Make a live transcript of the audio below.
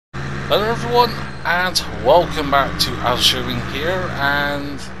Hello everyone, and welcome back to Adelshoven here,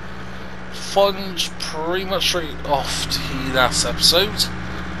 and fun's pretty much straight off the last episode,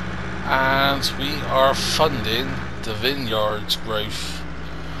 and we are funding the Vineyards growth.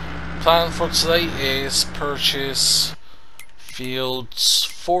 Plan for today is purchase fields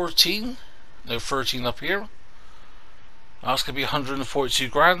 13 up here. That's going to be 142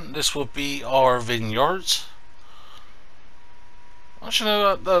 grand. This will be our vineyards. Actually,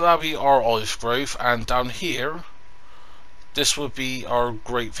 no, that'll be our olive grove, and down here, this would be our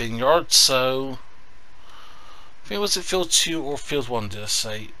grape vineyard. So, I think was it field 2 or field 1? Did I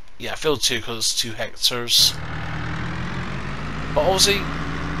say? Yeah, field 2 because it's 2 hectares. But obviously,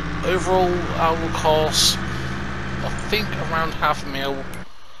 overall our cost, I think around $500,000.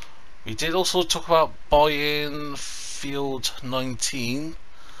 We did also talk about buying field 19.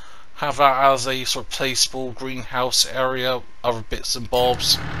 Have that as a sort of placeable greenhouse area, other bits and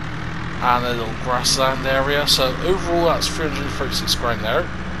bobs, and a little grassland area. So overall that's 336 grand there.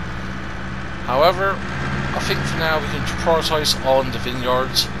 However, I think for now we can prioritise on the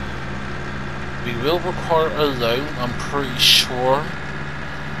vineyards. We will require a loan, I'm pretty sure.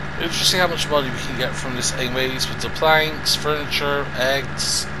 We'll just see how much money we can get from this anyways, with the planks, furniture,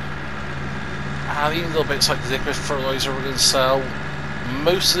 eggs, and even little bits like liquid fertiliser we're going to sell.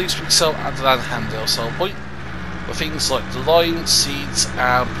 Most of these we can sell at the land handle sell point, with things like the lime, seeds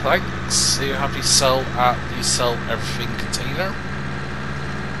and planks. They are happy to sell at the sell everything container.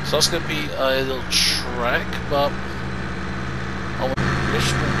 So that's going to be a little trek, but I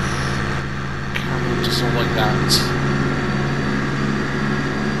wish camera doesn't like that.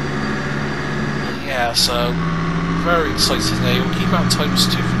 Yeah, so very excited today. We'll keep out times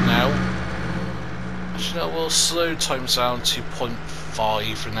 2 for now. Actually, no, we'll slow times down to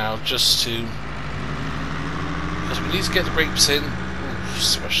 0.5 for now, just to, because we need to get the grapes in. Ooh,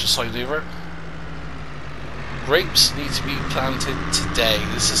 special side over. Grapes need to be planted today.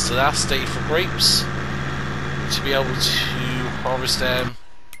 This is the last day for grapes to be able to harvest them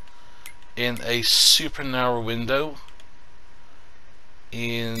in a super narrow window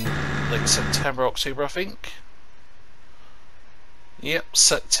in like September, October, I think. Yep,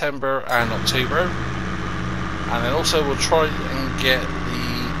 September and October. And then also we'll try and get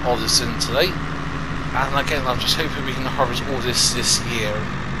the olives in today. And again, I'm just hoping we can harvest all this year.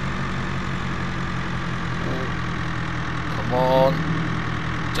 Oh, come on.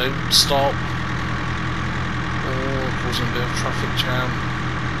 Don't stop. Oh, causing a bit of traffic jam.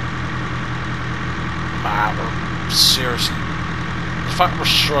 Man, we're seriously... The fact we're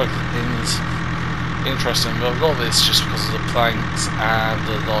struggling is interesting, but a lot of it's just because of the planks and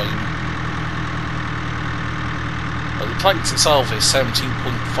the lime. But the planks itself is 17.5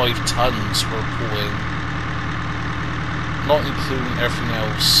 tons we're pulling, not including everything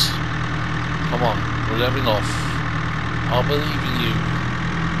else. Come on, we're leveling off. I believe in you.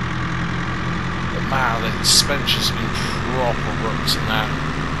 But man, the suspension's been proper worked in that.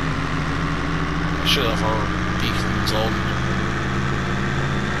 I should have our beacons on.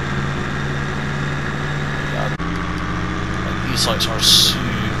 These sites are super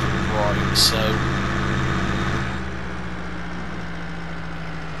bright, so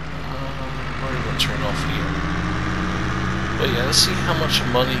we're going to turn off here. But yeah, let's see how much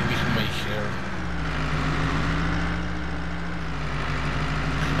money we can make here,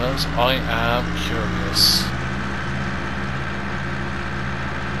 because I am curious.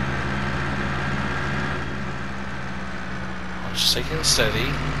 I'm just taking it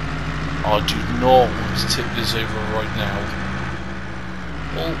steady. I do not want to tip this over right now.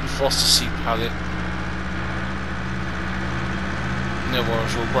 Oh, we've lost the seed pallet. No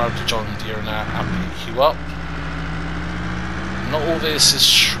worries, we'll grab the John Deere now and pick you up. Not all this is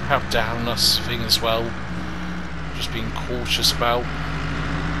strapped down, that's the thing as well. Just being cautious about.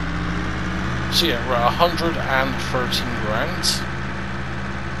 So yeah, we're at 113 grand.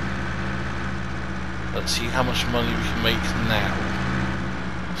 Let's see how much money we can make now.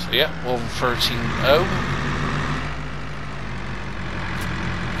 So yeah, 113.0.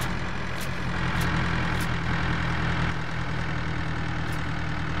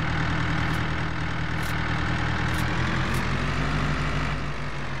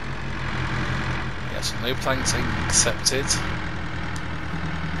 Yes, no planting accepted.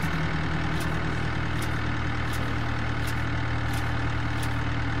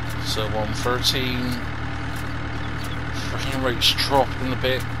 So 113. Frame rate's dropping a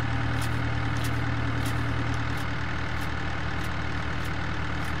bit.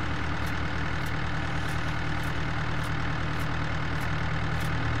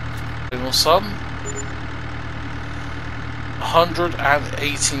 Some.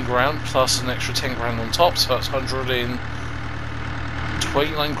 118 grand plus an extra 10 grand on top, so that's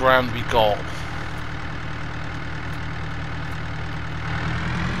 129 grand we got.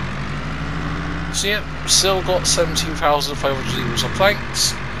 So yeah, still got 17,500 litres of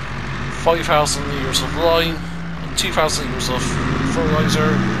planks, 5,000 litres of lime, 2,000 litres of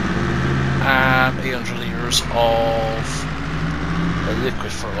fertiliser, and 800 litres of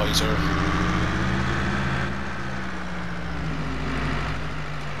liquid fertiliser.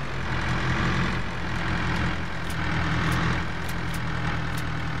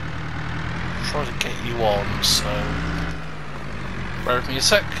 Try to get you on, so bear with me a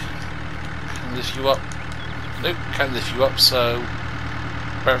sec. Can lift you up. Nope, can't lift you up, so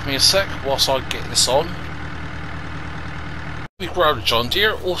bear with me a sec whilst I get this on. We grabbed a John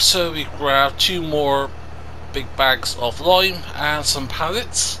Deere, also we grabbed 2 more big bags of lime and some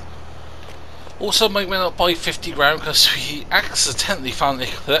pallets. Also might went up by 50 grand because we accidentally found a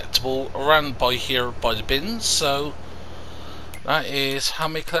collectible around by here by the bins, so that is how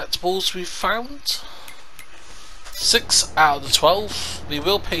many collectibles we've found. 6 out of the 12. We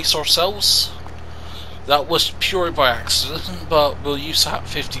will pace ourselves. That was purely by accident, but we'll use that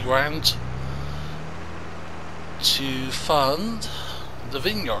 50 grand to fund the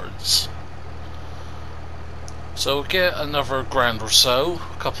vineyards. So we'll get another grand or so,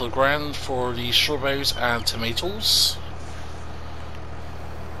 a couple of grand for the strawberries and tomatoes.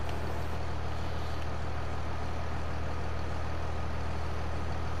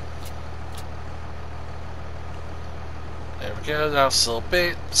 There we go, that's a little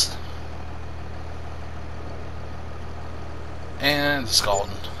bit. And it's gone.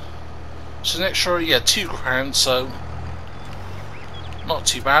 So next year, yeah, 2 grand, so not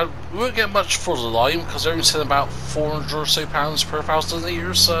too bad. We won't get much for the lime because they're only selling about 400 or so pounds per 1,000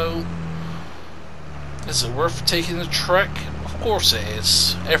 litres, so is it worth taking the trek? Of course it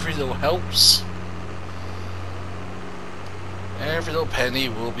is. Every little helps. Every little penny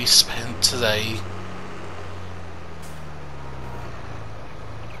will be spent today.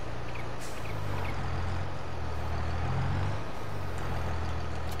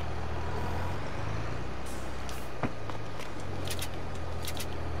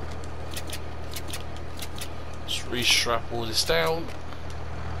 Restrap all this down,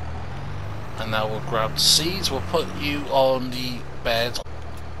 and now we'll grab the seeds. We'll put you on the bed.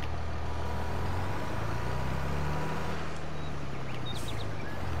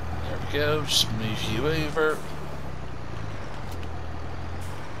 There we go, just move you over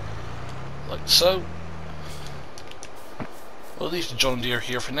like so. We'll leave the John Deere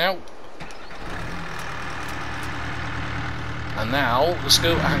here for now. And now, let's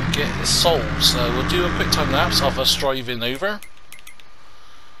go and get this sold. So we'll do a quick time lapse of us driving over.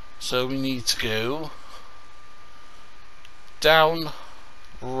 So we need to go down,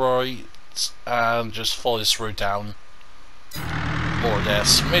 right, and just follow this road down, more or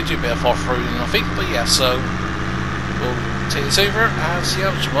less. Maybe do a bit of off-roading, I think, but yeah, so we'll take this over and see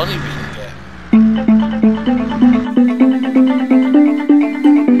how much money we can get.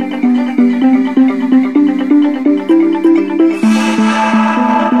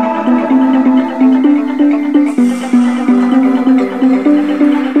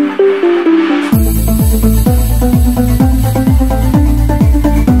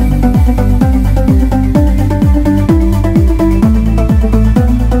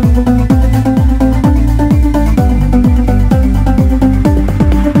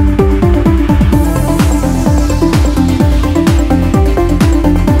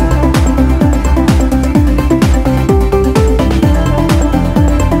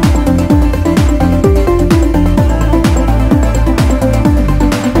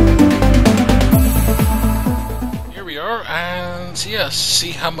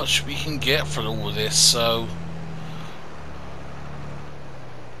 See how much we can get for all of this. So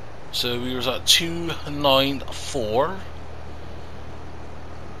we was at 294.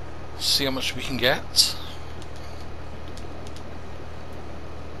 See how much we can get.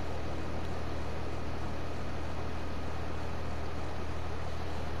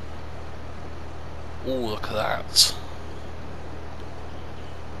 Oh, look at that.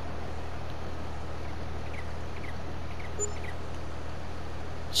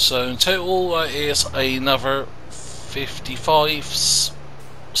 So in total that is another 55,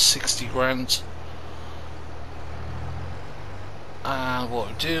 60 grand. And what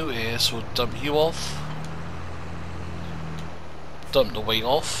we'll do is we'll dump you off. Dump the weight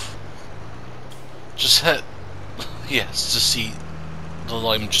off. Just hit, yes, to see the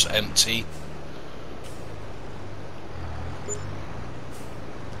lime just empty.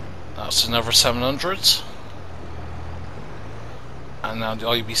 That's another 700. And now the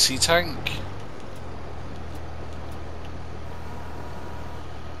IBC tank.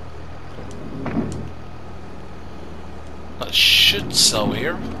 That should sell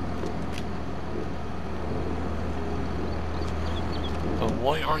here. But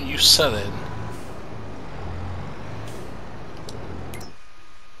why aren't you selling?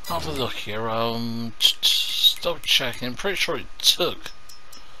 Have a look here. Just double checking. I'm pretty sure it took.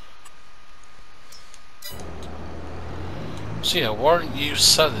 So yeah, why aren't you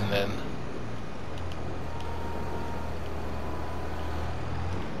selling then?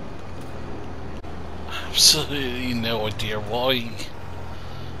 Absolutely no idea why.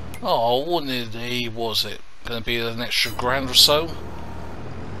 Oh, I wanted a, was it gonna be an extra grand or so?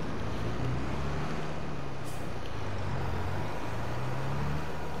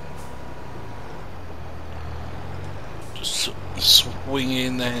 Just swing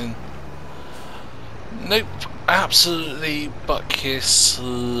in then. Nope, absolutely butt kiss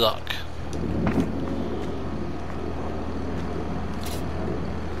luck.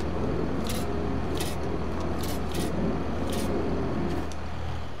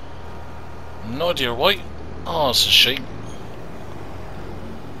 No idea why. Oh, it's a shame.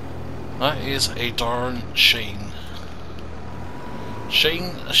 That is a darn shame.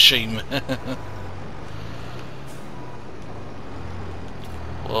 Shame, a shame.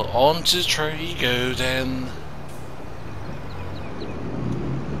 Well, on to the trade you go then.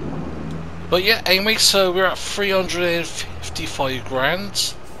 But yeah, anyway, so we're at 355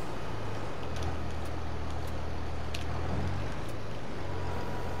 grand.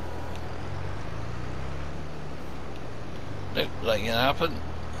 Nope, that ain't gonna happen.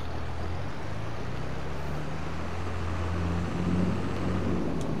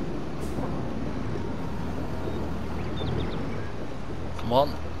 Come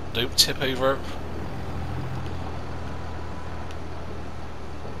on, don't tip over.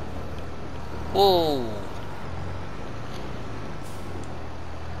 Whoa!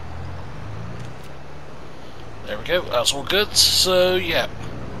 There we go, that's all good, so yeah.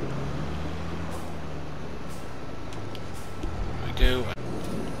 There we go.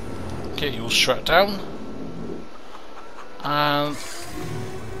 Get you all strapped down. And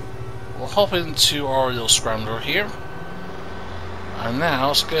we'll hop into our little scrambler here. And now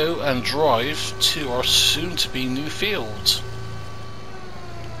let's go and drive to our soon to be new field.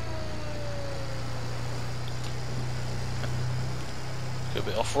 Go a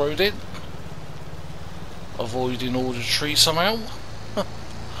bit off-roading. Avoiding all the trees somehow.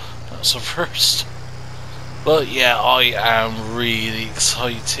 That's a first. But yeah, I am really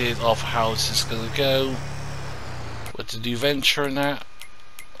excited of how this is going to go. With the new venture and that.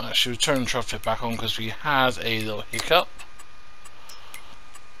 Actually, turn traffic back on because we had a little hiccup.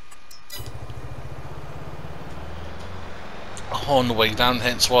 On the way down,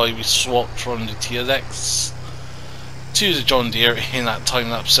 hence why we swapped from the TLX to the John Deere in that time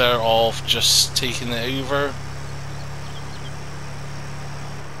lapse there of just taking it over.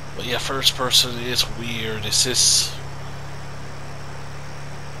 But yeah, first person is weird. It's this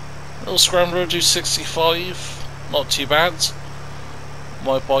little scrambler do 65, not too bad.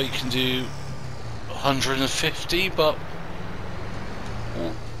 My bike can do 150, but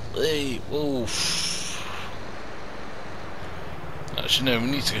hey, oof. Actually, no,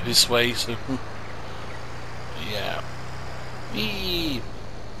 we need to go this way, so yeah. Eee.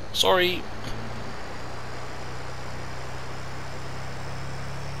 Sorry.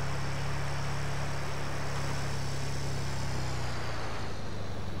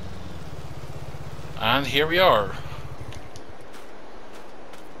 And here we are.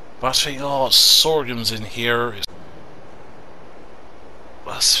 Last thing, oh, sorghum's in here.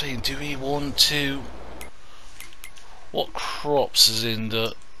 Last thing, do we want to? What crops is in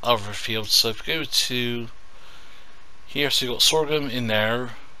the other field? So if we go to here, so you've got sorghum in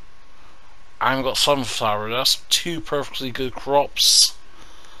there, and we've got sunflower. That's two perfectly good crops.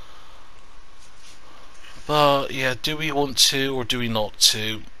 But yeah, do we want to or do we not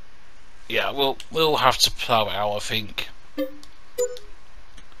to? Yeah, we'll have to plough it out, I think.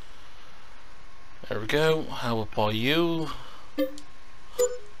 There we go. How about you?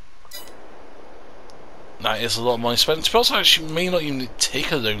 That is a lot of money spent. To be honest, I actually may not even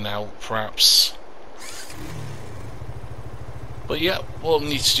take a loan out, perhaps. But yeah, what we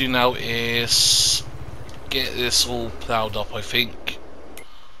need to do now is get this all ploughed up, I think.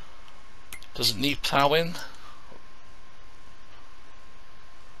 Does it need ploughing?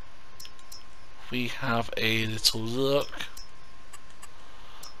 We have a little look.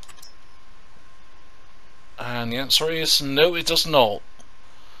 And the answer is no, it does not.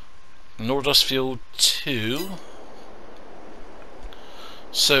 Nor does field 2.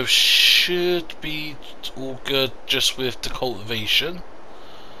 So should be all good just with the cultivation.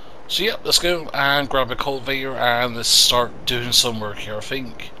 So yep, let's go and grab a cultivator and let's start doing some work here, I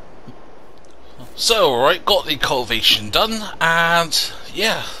think. So right, got the cultivation done, and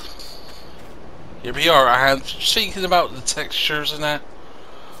yeah, here we are. And just thinking about the textures and that,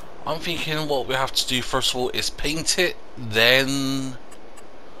 I'm thinking what we have to do first of all is paint it, then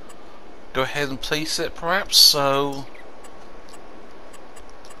go ahead and place it perhaps. So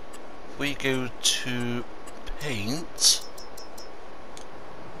we go to paint.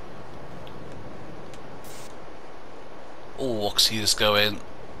 Oh, I can see this going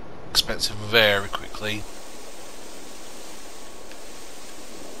expensive very quickly.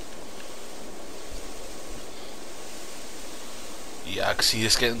 Yeah, I can see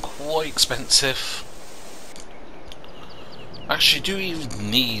this getting quite expensive. Actually, do we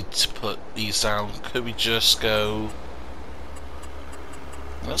even need to put these down? Could we just go...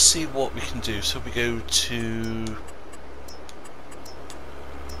 Let's see what we can do. So we go to...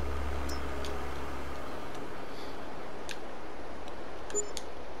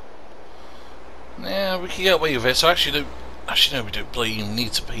 Yeah, we can get away with it. So actually, no, we don't bloody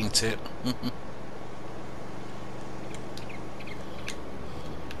need to paint it.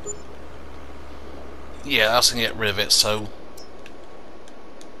 Yeah, that's gonna get rid of it. So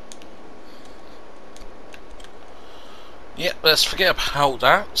yeah, let's forget about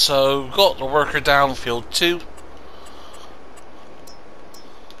that. So we've got the worker down field 2.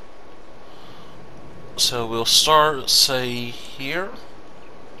 So we'll start, say, here.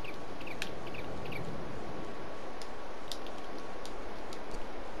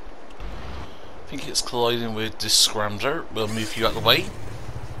 I think it's colliding with this scrambler. We'll move you out of the way.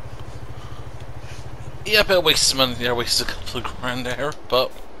 Yeah, a bit of wasted money there, wasted a couple of grand there,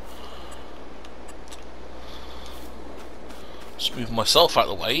 but just move myself out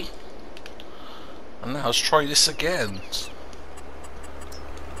of the way. And now let's try this again.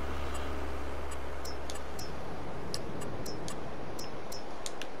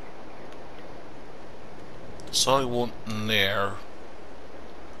 So I want there.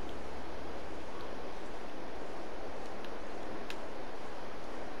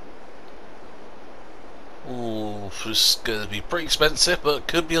 Oh, this is going to be pretty expensive, but it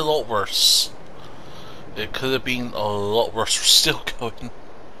could be a lot worse. It could have been a lot worse. We're still going.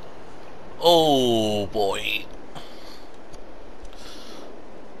 Oh boy.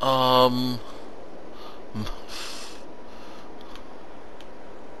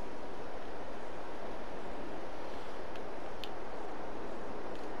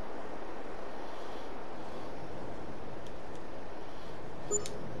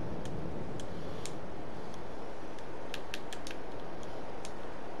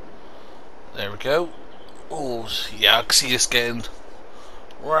 There we go. Oh, yeah, I can see this getting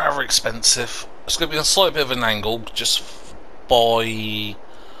rather expensive. It's going to be a slight bit of an angle just by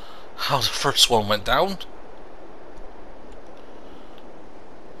how the first one went down.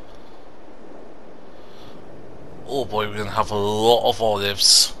 Oh boy, we're going to have a lot of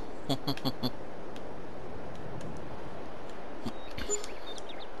olives.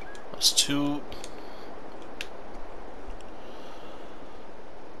 That's 2.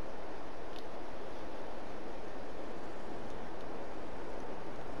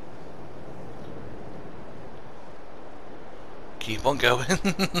 Keep on going.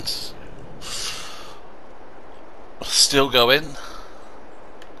 Still going.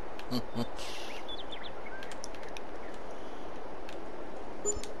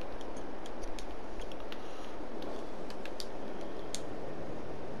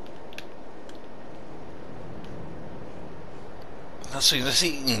 That's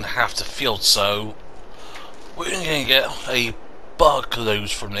eating half the field, so we're going to get a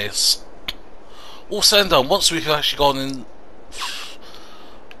buckload from this. All said and done, once we've actually gone in.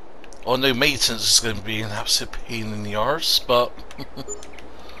 Oh no, maintenance is going to be an absolute pain in the arse, but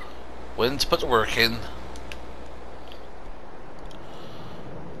when to put the work in.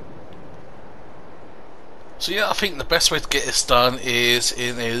 So yeah, I think the best way to get this done is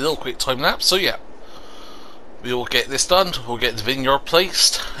in a little quick time lapse. So yeah, we will get this done, we'll get the vineyard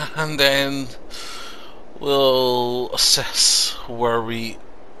placed, and then we'll assess where we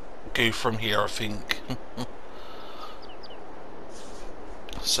go from here, I think.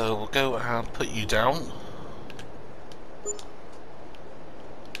 So we'll go and put you down.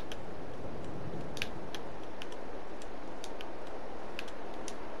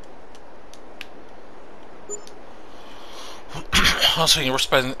 I was thinking we're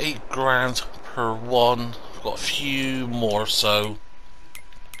spending 8 grand per one. We've got a few more, so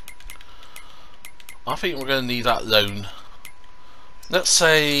I think we're going to need that loan. let's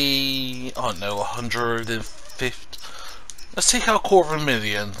say, I don't know, 150. Let's take out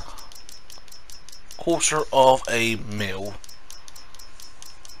 $250,000. $250,000.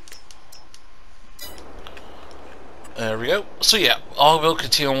 There we go. So yeah, I will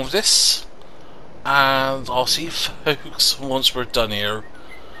continue on with this, and I'll see you folks once we're done here.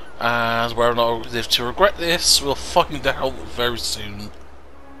 And whether or not I live to regret this, we'll find out very soon.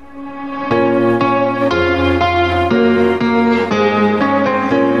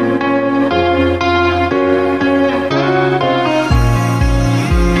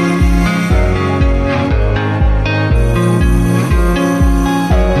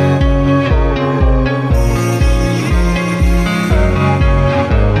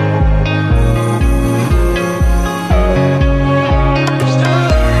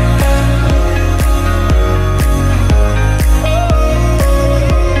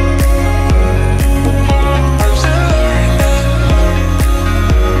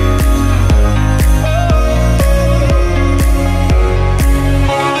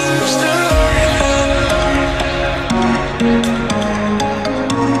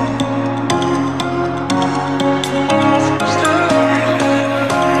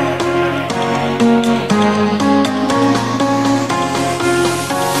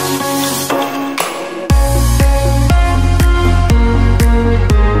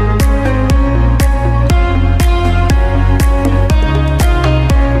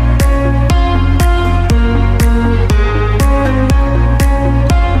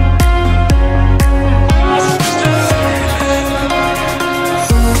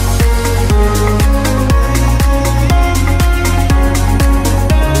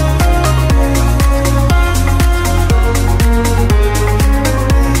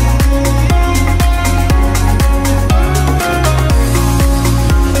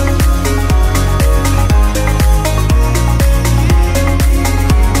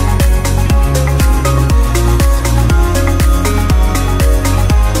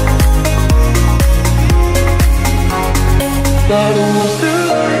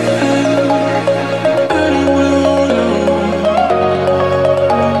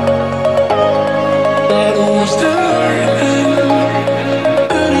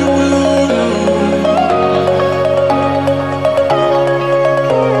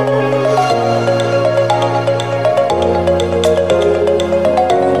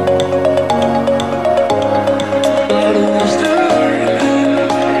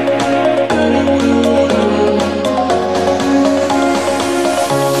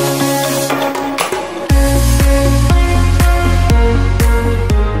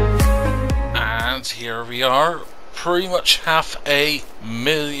 We are pretty much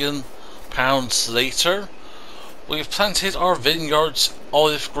 £500,000 later. We've planted our vineyards,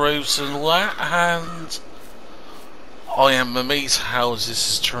 olive groves and all that, and I am amazed how this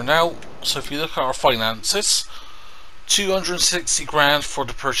has turned out. So if you look at our finances, 260 grand for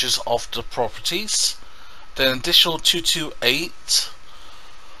the purchase of the properties, then additional 228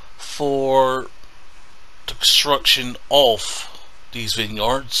 for the construction of these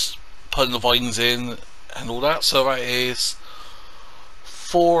vineyards, putting the vines in and all that, so that is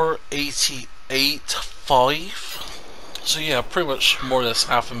 488.5. So yeah, pretty much more or less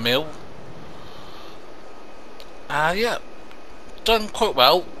 £500,000. Yeah, done quite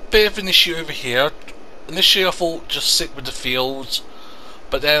well. Bit of an issue over here. Initially I thought just stick with the fields,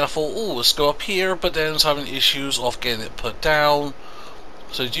 but then I thought, oh, let's go up here, but then I was having issues of getting it put down.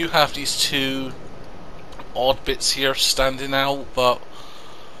 So I do have these two odd bits here standing out, but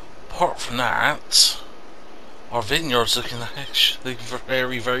apart from that, our vineyard's looking actually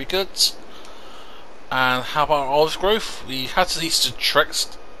very, very good. And how about our olive growth? We had to use the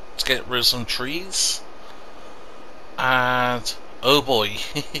tricks to get rid of some trees. And oh boy,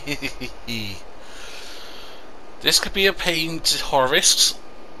 this could be a pain to harvest,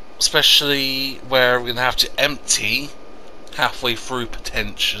 especially where we're going to have to empty halfway through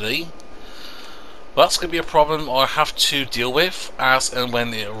potentially. But that's going to be a problem I have to deal with as and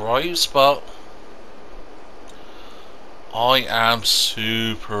when it arrives, but I am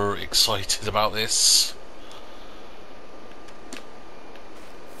super excited about this.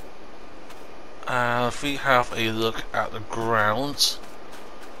 And if we have a look at the ground,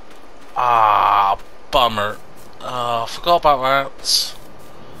 bummer. I forgot about that.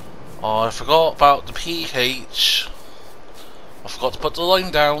 I forgot about the pH. I forgot to put the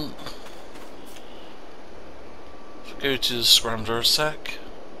line down. Go to the scrambler a sec.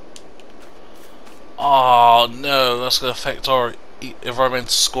 Oh no, that's going to affect our environmental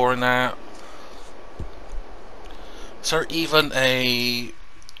score in that. Is there even a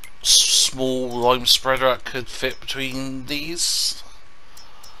small lime spreader that could fit between these?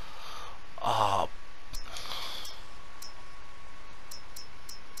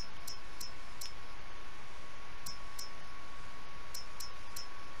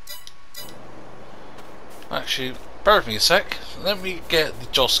 Actually, bear with me a sec. Let me get the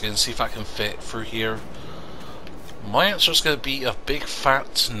joss and see if I can fit through here. My answer is going to be a big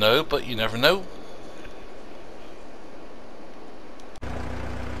fat no, but you never know.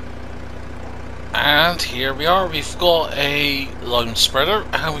 And here we are. We've got a lime spreader,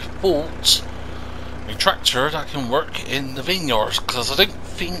 and we've bought a tractor that can work in the vineyards, because I don't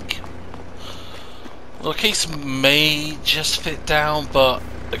think, well, the case may just fit down, but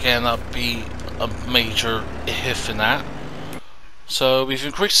again, that'd be a major if in that. So we've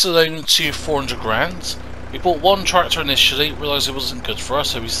increased the loan to 400 grand. We bought one tractor initially, realised it wasn't good for us,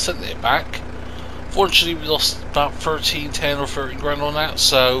 so we sent it back. Fortunately, we lost about 13, 10 or 13 grand on that,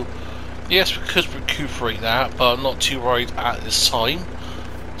 so yes, we could recuperate that, but I'm not too worried at this time.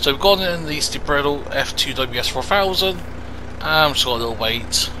 So we've gone in the Stibredo F2WS 4000, and I'm just got a little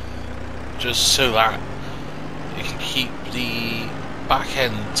weight, just so that it can keep the back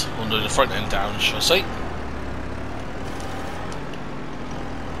end, or no, the front end down, should I say.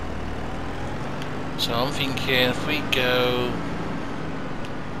 So I'm thinking if we go,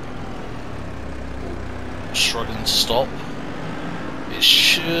 struggling to stop, it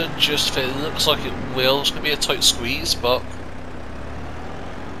should just fit. It looks like it will. It's going to be a tight squeeze, but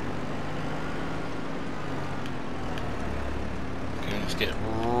going to get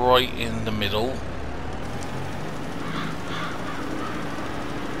right in the middle.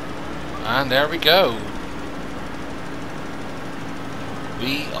 And there we go.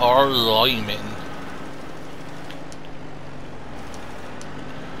 We are liming.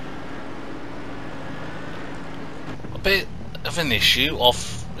 A bit of an issue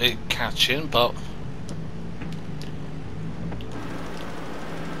of it catching, but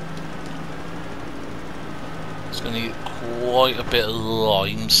it's going to need quite a bit of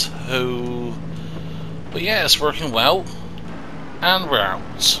lime, so, but yeah, it's working well, and we're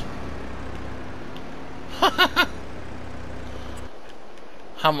out.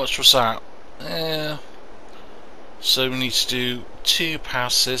 How much was that? So we need to do 2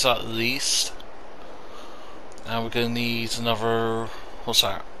 passes at least. And we're going to need another, what's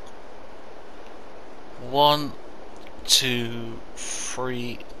that? 1, 2,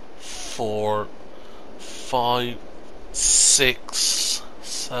 3, 4, 5, 6,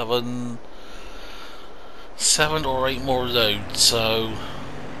 7 or 8 more loads. So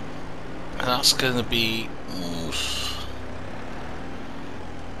that's going to be,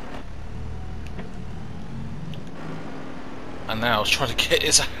 and now I was trying to get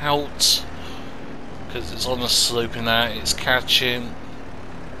it out because it's on the slope and that it's catching.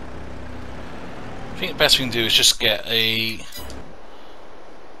 I think the best we can do is just get a,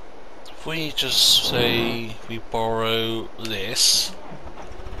 if we just say we borrow this,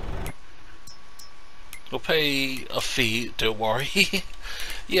 we'll pay a fee, don't worry.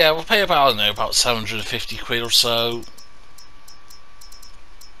 Yeah, we'll pay about, I don't know, about 750 quid or so.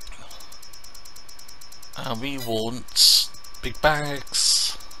 And we want big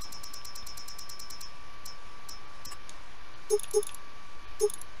bags.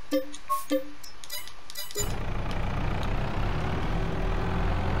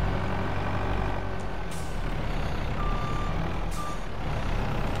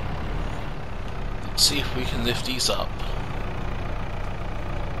 Let's see if we can lift these up.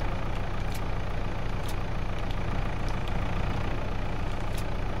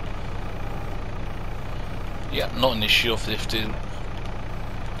 Yeah, not an issue of lifting.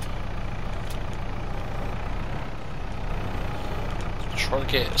 Try to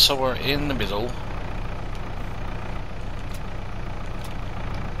get somewhere in the middle.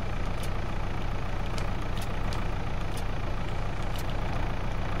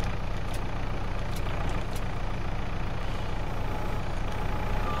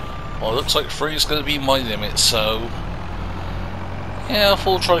 Well, it looks like 3 is going to be my limit, so yeah,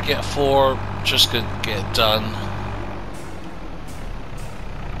 I'll try to get 4, just going to get it done.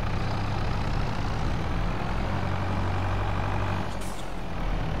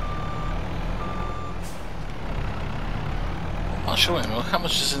 Actually, wait a minute, how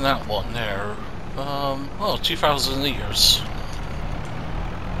much is in that one there? Well, 2,000 litres.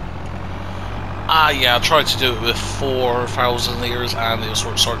 Ah, yeah, I tried to do it with 4,000 litres, and it was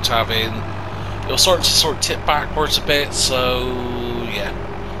starting to tip backwards a bit. So yeah,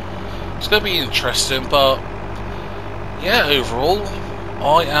 it's going to be interesting. But yeah, overall,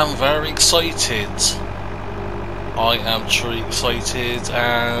 I am very excited. I am truly excited,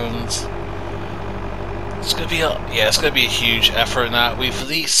 and it's going to be a huge effort. In that we've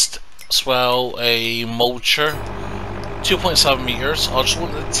leased as well a mulcher. 2.7 meters. I just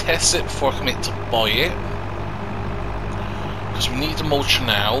wanted to test it before I commit to buy it, because we need the mulcher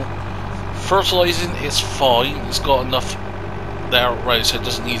now Fertilising is fine, it's got enough there already, so it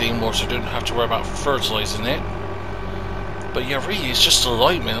doesn't need any more, so I don't have to worry about fertilising it. But yeah, really, it's just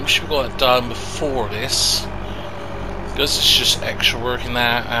alignment. I wish we got it done before this, because it's just extra work in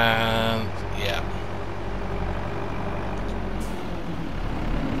that, and yeah.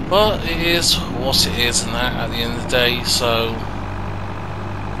 But it is what it is in that at the end of the day, so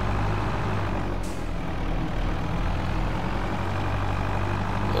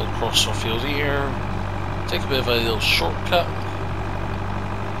we'll cross our field here, take a bit of a little shortcut.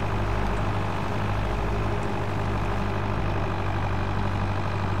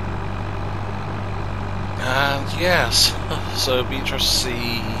 And yes, so it'd be interesting to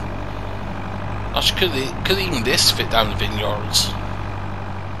see. Actually, could even this fit down the vineyards?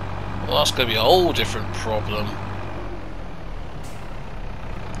 Well, that's going to be a whole different problem.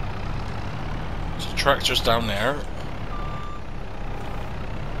 So tractor's down there.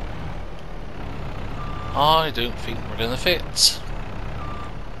 I don't think we're going to fit.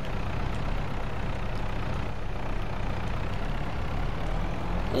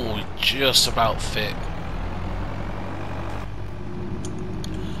 Oh, we just about fit.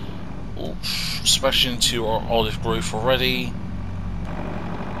 Oh, smashing into our olive growth already.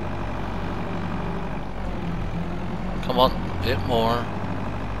 Come on, a bit more.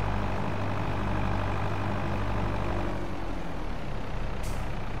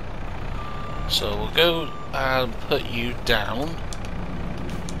 So we'll go and put you down.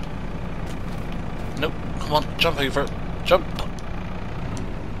 Nope, come on, jump over. Jump!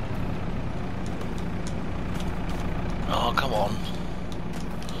 Oh, come on.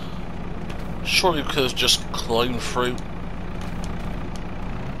 Surely we could have just climbed through.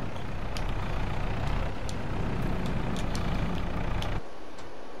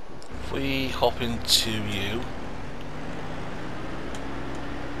 If we hop into you.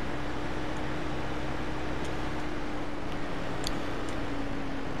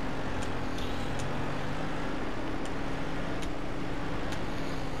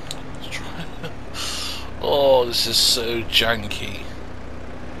 Oh, this is so janky.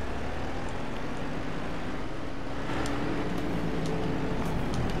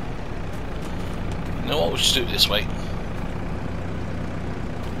 You know what, we'll just do it this way.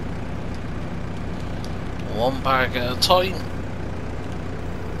 One bag at a time.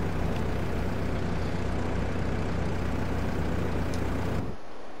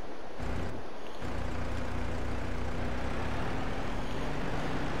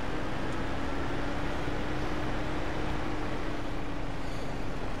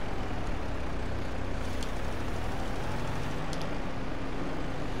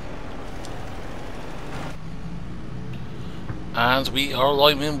 And we are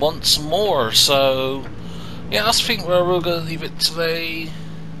liming once more, so yeah, that's the thing where we're going to leave it today.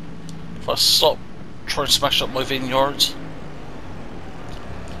 If I stop trying to smash up my vineyards.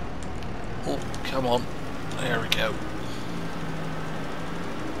 Oh, come on. There we go.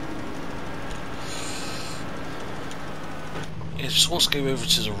 It just wants to go over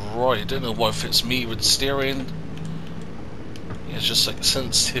to the right. I don't know why if it's me with steering. It's just like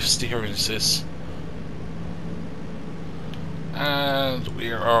sensitive steering assist. And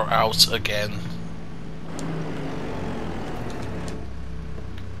we are out again.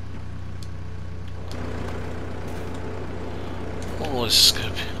 Oh, this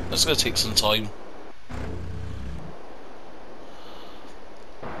is going to take some time.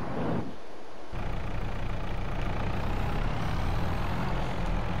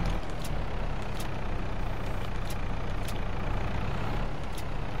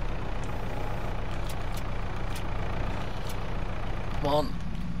 Come on.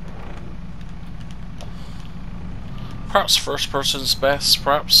 Perhaps first person's best,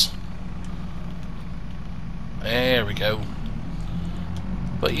 perhaps. There we go.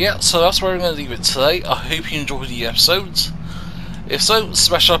 But yeah, so that's where I'm going to leave it today. I hope you enjoyed the episodes. If so,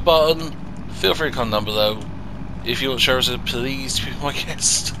 smash that button. Feel free to comment down below. If you want to share it, please be my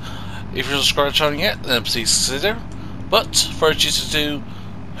guest. If you're not subscribed to the channel yet, then please consider. But for you to do,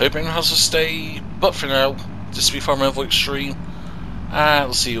 hope everyone has a stay. But for now, this has been EnvoyXtreme. And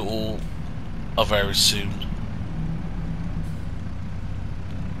I'll see you all very soon.